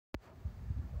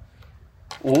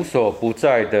无所不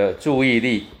在的注意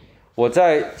力。我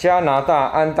在加拿大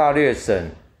安大略省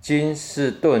金士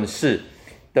顿市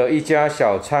的一家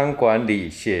小餐馆里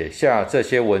写下这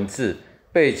些文字，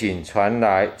背景传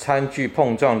来餐具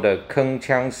碰撞的铿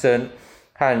锵声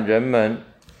和人们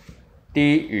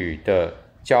低语的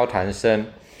交谈声。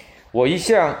我一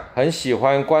向很喜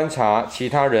欢观察其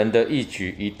他人的一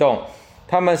举一动，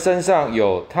他们身上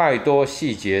有太多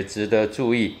细节值得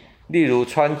注意，例如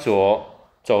穿着、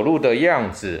走路的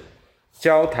样子、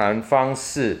交谈方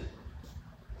式，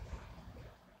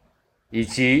以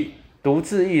及独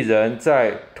自一人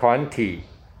在团体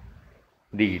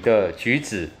里的举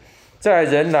止。在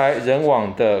人来人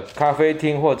往的咖啡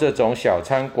厅或这种小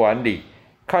餐馆里，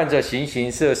看着形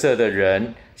形色色的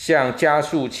人像加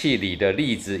速器里的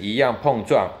粒子一样碰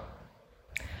撞。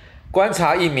观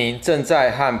察一名正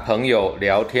在和朋友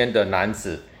聊天的男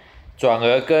子，转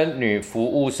而跟女服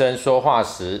务生说话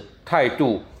时，态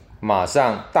度马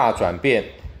上大转变。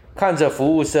看着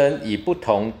服务生以不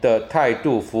同的态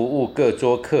度服务各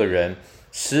桌客人，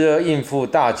时而应付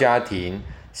大家庭，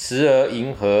时而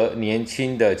迎合年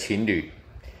轻的情侣。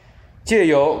借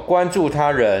由关注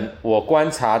他人，我观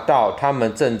察到他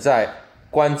们正在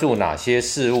关注哪些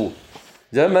事物。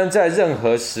人们在任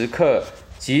何时刻，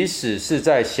即使是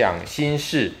在想心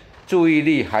事，注意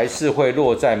力还是会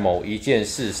落在某一件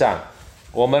事上。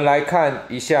我们来看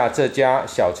一下这家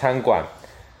小餐馆。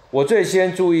我最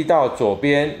先注意到左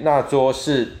边那桌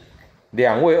是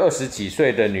两位20几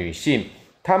岁的女性，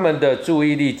她们的注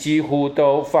意力几乎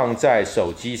都放在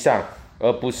手机上，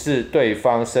而不是对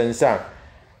方身上。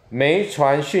没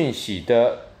传讯息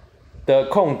的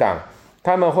空档，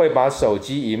他们会把手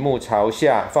机萤幕朝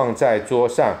下放在桌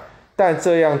上，但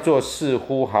这样做似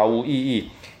乎毫无意义，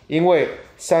因为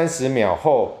30秒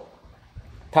后，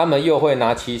他们又会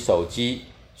拿起手机。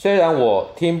虽然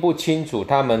我听不清楚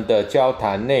他们的交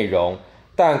谈内容，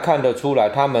但看得出来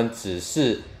他们只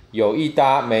是有一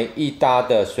搭没一搭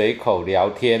的随口聊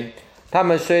天。他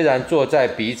们虽然坐在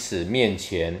彼此面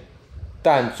前，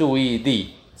但注意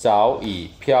力早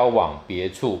已飘往别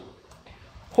处。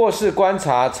或是观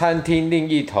察餐厅另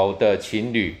一头的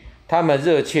情侣，他们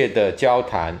热切的交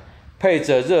谈，配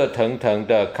着热腾腾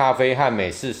的咖啡和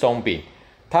美式松饼。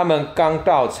他们刚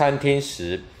到餐厅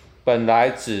时，本来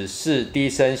只是低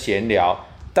声闲聊，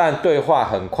但对话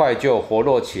很快就活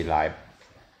络起来。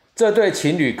这对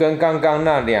情侣跟刚刚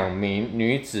那2名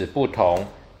女子不同，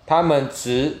他们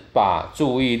只把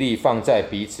注意力放在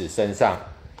彼此身上。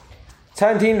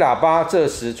餐厅喇叭这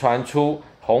时传出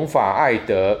红发艾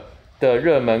德的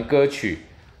热门歌曲。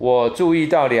我注意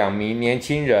到2名年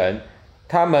轻人，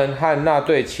他们和那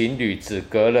对情侣只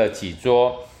隔了几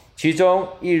桌，其中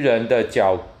一人的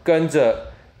脚跟着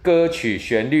歌曲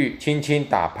旋律轻轻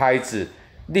打拍子，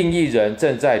另一人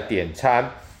正在点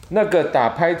餐。那个打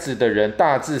拍子的人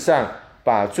大致上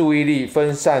把注意力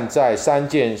分散在3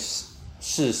件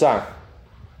事上：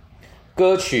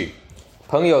歌曲、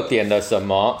朋友点了什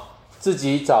么，自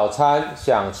己早餐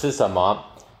想吃什么。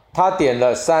他点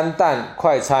了3蛋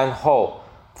快餐后，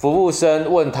服务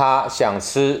生问他想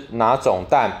吃哪种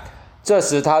蛋，这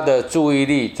时他的注意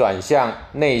力转向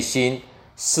内心，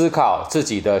思考自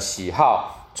己的喜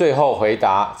好，最后回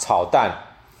答炒蛋。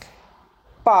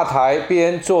吧台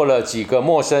边坐了几个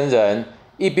陌生人，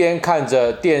一边看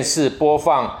着电视播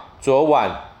放昨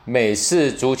晚美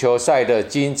式足球赛的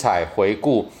精彩回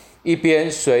顾，一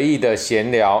边随意的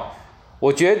闲聊。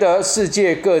我觉得世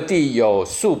界各地有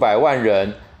数百万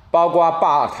人，包括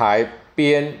吧台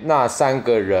边那3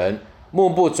个人，目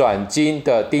不转睛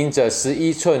地盯着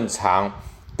11寸长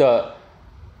的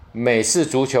美式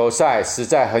足球赛，实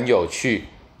在很有趣。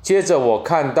接着我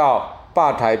看到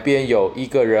吧台边有一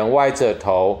个人歪着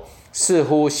头，似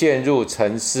乎陷入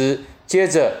沉思，接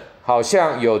着好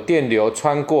像有电流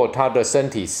穿过他的身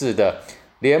体似的，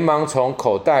连忙从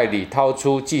口袋里掏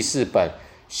出记事本，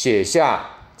写下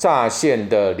乍现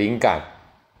的灵感。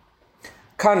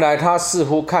看来他似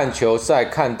乎看球赛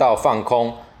看到放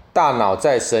空，大脑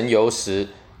在神游时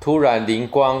突然灵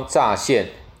光乍现，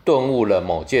顿悟了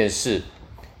某件事。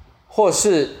或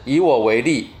是以我为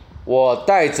例，我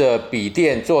带着笔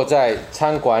电坐在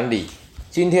餐馆里，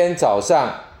今天早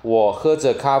上我喝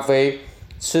着咖啡，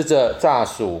吃着炸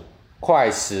薯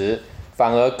块时，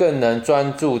反而更能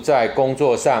专注在工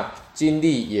作上，精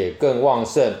力也更旺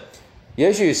盛。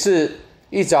也许是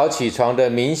一早起床的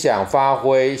冥想发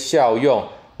挥效用，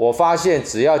我发现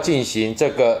只要进行这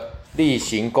个例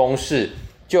行公事，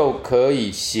就可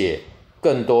以写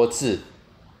更多字。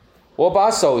我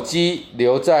把手机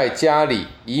留在家里，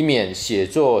以免写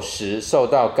作时受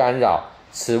到干扰。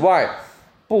此外，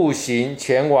步行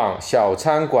前往小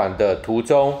餐馆的途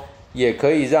中，也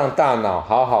可以让大脑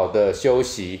好好的休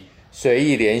息，随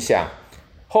意联想。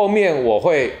后面我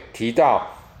会提到，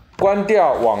关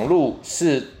掉网络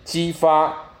是激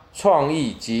发创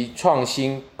意及创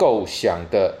新构想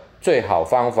的最好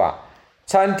方法。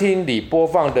餐厅里播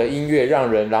放的音乐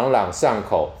让人朗朗上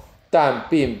口，但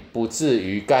并不至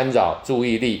于干扰注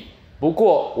意力。不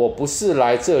过我不是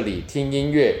来这里听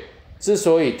音乐，之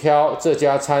所以挑这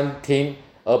家餐厅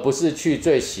而不是去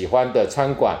最喜欢的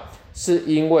餐馆，是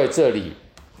因为这里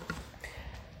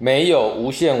没有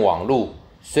无线网路，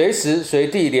随时随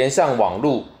地连上网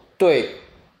路对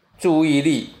注意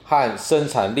力和生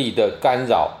产力的干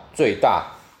扰最大。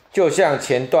就像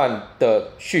前段的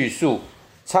叙述，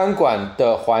餐馆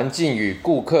的环境与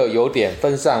顾客有点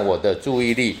分散我的注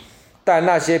意力，但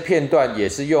那些片段也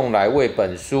是用来为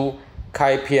本书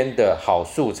开篇的好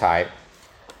素材。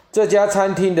这家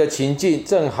餐厅的情境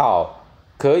正好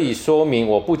可以说明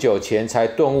我不久前才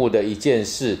顿悟的一件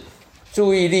事：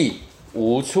注意力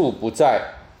无处不在，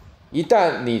一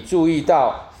旦你注意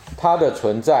到它的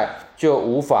存在，就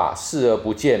无法视而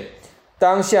不见。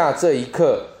当下这一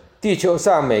刻，地球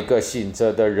上每个醒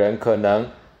着的人可能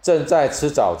正在吃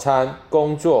早餐、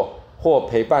工作或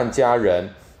陪伴家人，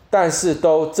但是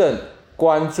都正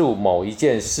关注某一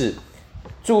件事。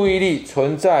注意力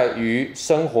存在于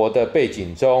生活的背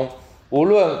景中，无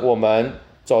论我们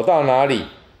走到哪里，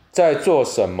在做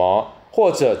什么，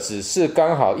或者只是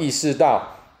刚好意识到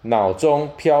脑中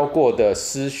飘过的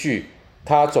思绪，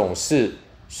它总是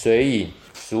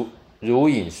如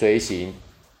影随形。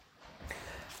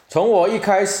从我一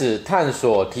开始探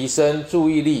索提升注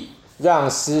意力，让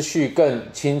思绪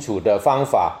更清楚的方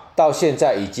法，到现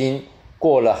在已经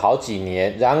过了好几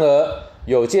年。然而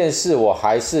有件事我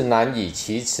还是难以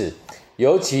启齿，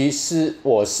尤其是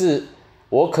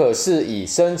我可是以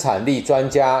生产力专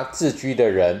家自居的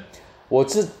人，我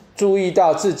注意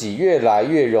到自己越来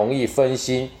越容易分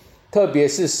心，特别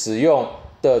是使用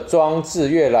的装置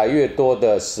越来越多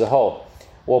的时候。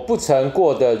我不曾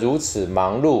过得如此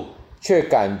忙碌，却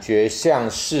感觉像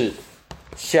是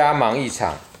瞎忙一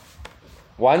场，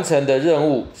完成的任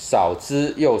务少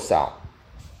之又少。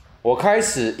我开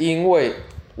始因为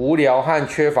无聊和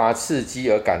缺乏刺激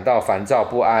而感到烦躁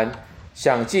不安，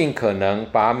想尽可能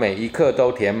把每一刻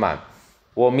都填满。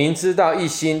我明知道一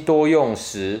心多用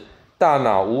时，大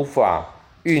脑无法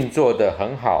运作得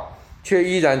很好，却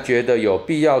依然觉得有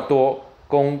必要多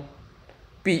工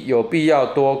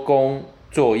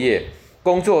作业。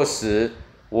工作时，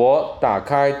我打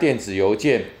开电子邮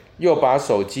件，又把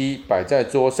手机摆在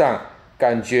桌上，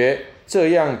感觉这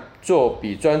样做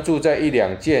比专注在一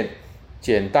两件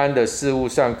简单的事物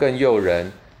上更诱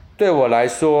人。对我来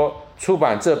说，出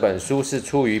版这本书是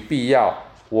出于必要，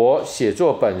我写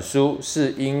作本书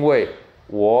是因为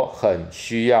我很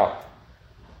需要。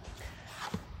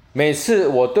每次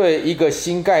我对一个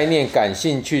新概念感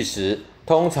兴趣时，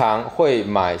通常会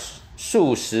买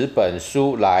数十本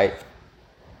书来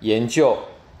研究。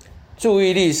注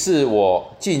意力是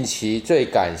我近期最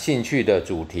感兴趣的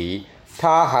主题，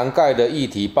它涵盖的议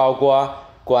题包括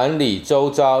管理周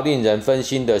遭令人分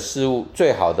心的事物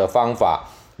最好的方法，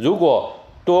如果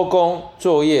多工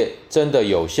作业真的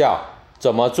有效，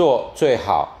怎么做最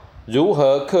好，如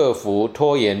何克服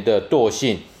拖延的惰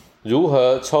性，如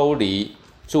何抽离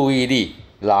注意力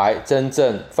来真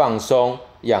正放松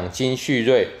养精蓄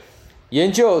锐。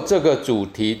研究这个主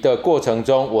题的过程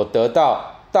中，我得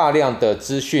到大量的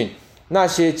资讯，那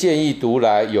些建议读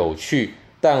来有趣，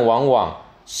但往往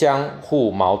相互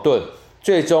矛盾，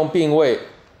最终并未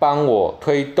帮我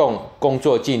推动工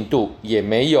作进度，也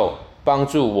没有帮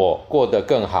助我过得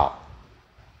更好。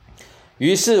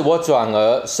于是我转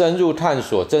而深入探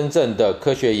索真正的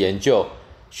科学研究，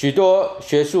许多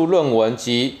学术论文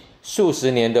及数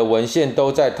十年的文献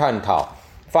都在探讨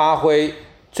发挥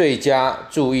最佳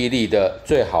注意力的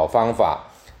最好方法。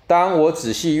当我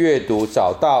仔细阅读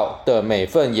找到的每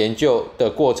份研究的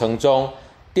过程中，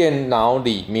电脑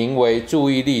里名为注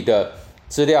意力的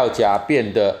资料夹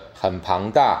变得很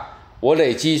庞大。我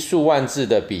累积数万字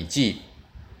的笔记，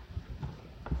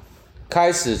开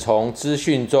始从资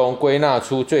讯中归纳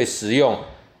出最实用、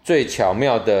最巧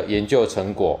妙的研究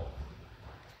成果。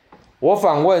我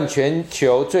访问全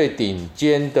球最顶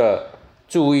尖的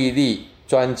注意力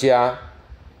专家，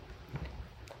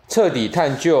彻底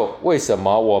探究为什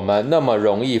么我们那么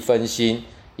容易分心，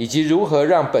以及如何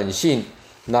让本性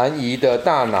难移的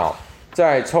大脑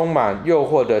在充满诱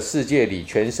惑的世界里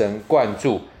全神贯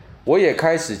注。我也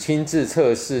开始亲自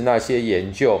测试那些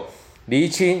研究，厘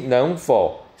清能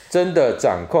否真的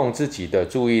掌控自己的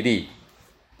注意力。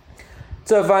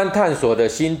这番探索的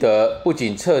心得不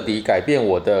仅彻底改变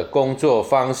我的工作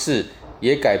方式，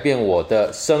也改变我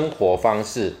的生活方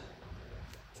式。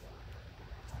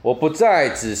我不再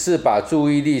只是把注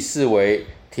意力视为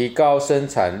提高生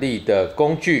产力的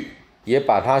工具，也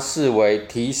把它视为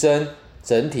提升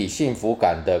整体幸福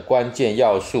感的关键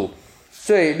要素。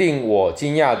最令我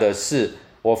惊讶的是，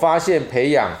我发现培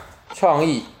养创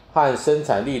意和生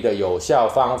产力的有效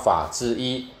方法之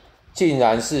一，竟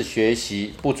然是学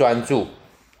习不专注。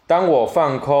当我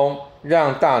放空，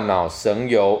让大脑神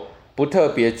游，不特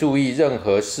别注意任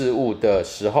何事物的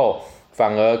时候，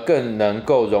反而更能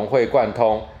够融会贯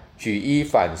通，举一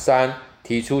反三，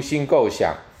提出新构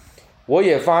想。我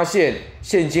也发现，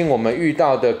现今我们遇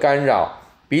到的干扰，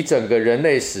比整个人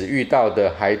类史遇到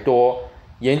的还多。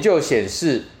研究显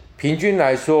示，平均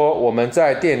来说，我们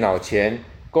在电脑前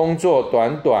工作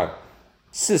短短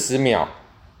40秒，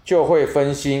就会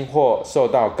分心或受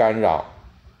到干扰。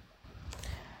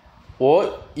我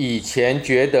以前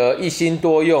觉得一心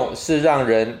多用是让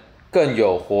人更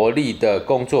有活力的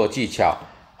工作技巧，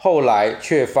后来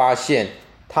却发现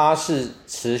它是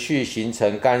持续形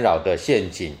成干扰的陷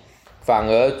阱，反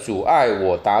而阻碍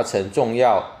我达成重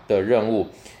要的任务。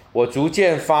我逐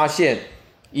渐发现，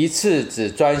一次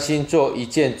只专心做一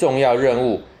件重要任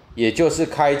务，也就是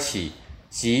开启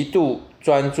极度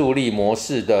专注力模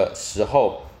式的时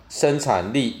候，生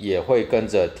产力也会跟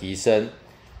着提升。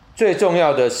最重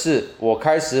要的是，我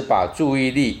开始把注意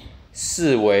力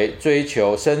视为追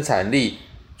求生产力、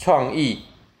创意、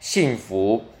幸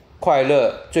福、快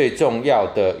乐最重要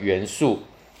的元素。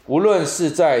无论是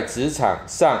在职场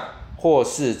上或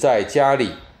是在家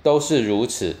里，都是如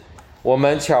此。我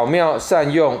们巧妙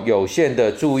善用有限的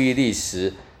注意力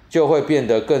时，就会变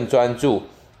得更专注，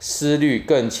思虑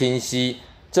更清晰。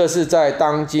这是在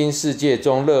当今世界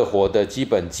中乐活的基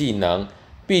本技能。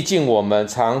毕竟我们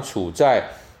常处在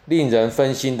令人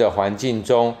分心的环境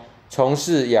中，从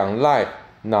事仰赖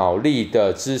脑力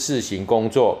的知识型工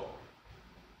作。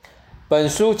本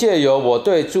书借由我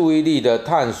对注意力的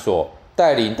探索，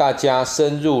带领大家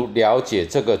深入了解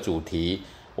这个主题。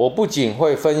我不仅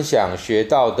会分享学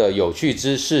到的有趣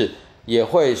知识，也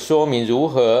会说明如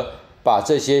何把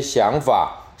这些想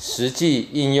法实际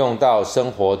应用到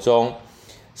生活中。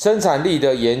生产力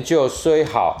的研究虽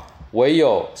好，唯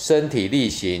有身体力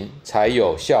行才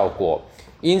有效果。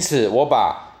因此，我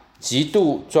把极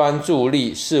度专注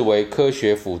力视为科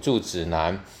学辅助指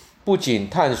南，不仅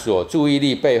探索注意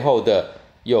力背后的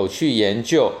有趣研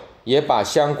究，也把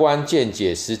相关见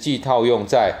解实际套用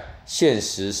在现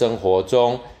实生活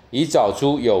中，以找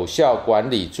出有效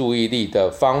管理注意力的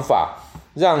方法，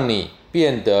让你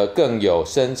变得更有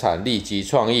生产力及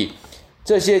创意。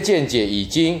这些见解已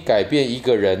经改变一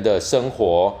个人的生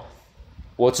活，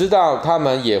我知道他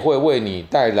们也会为你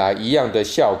带来一样的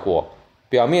效果。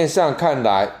表面上看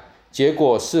来，结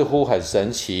果似乎很神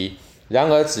奇，然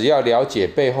而只要了解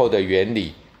背后的原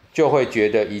理，就会觉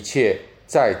得一切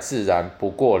再自然不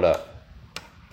过了。